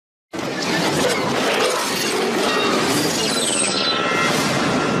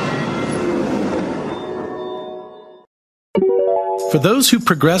For those who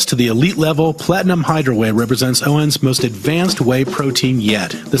progress to the elite level, Platinum Hydrowhey represents ON's most advanced whey protein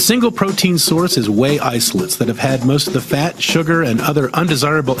yet. The single protein source is whey isolates that have had most of the fat, sugar, and other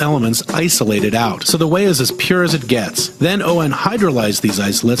undesirable elements isolated out, so the whey is as pure as it gets. Then ON hydrolyzed these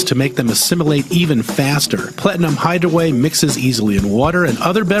isolates to make them assimilate even faster. Platinum Hydrowhey mixes easily in water and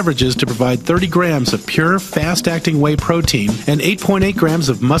other beverages to provide 30 grams of pure, fast-acting whey protein and 8.8 grams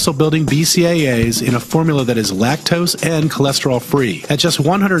of muscle-building BCAAs in a formula that is lactose and cholesterol-free. At just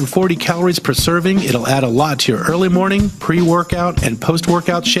 140 calories per serving, it'll add a lot to your early morning, pre-workout, and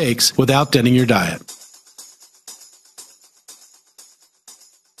post-workout shakes without denting your diet.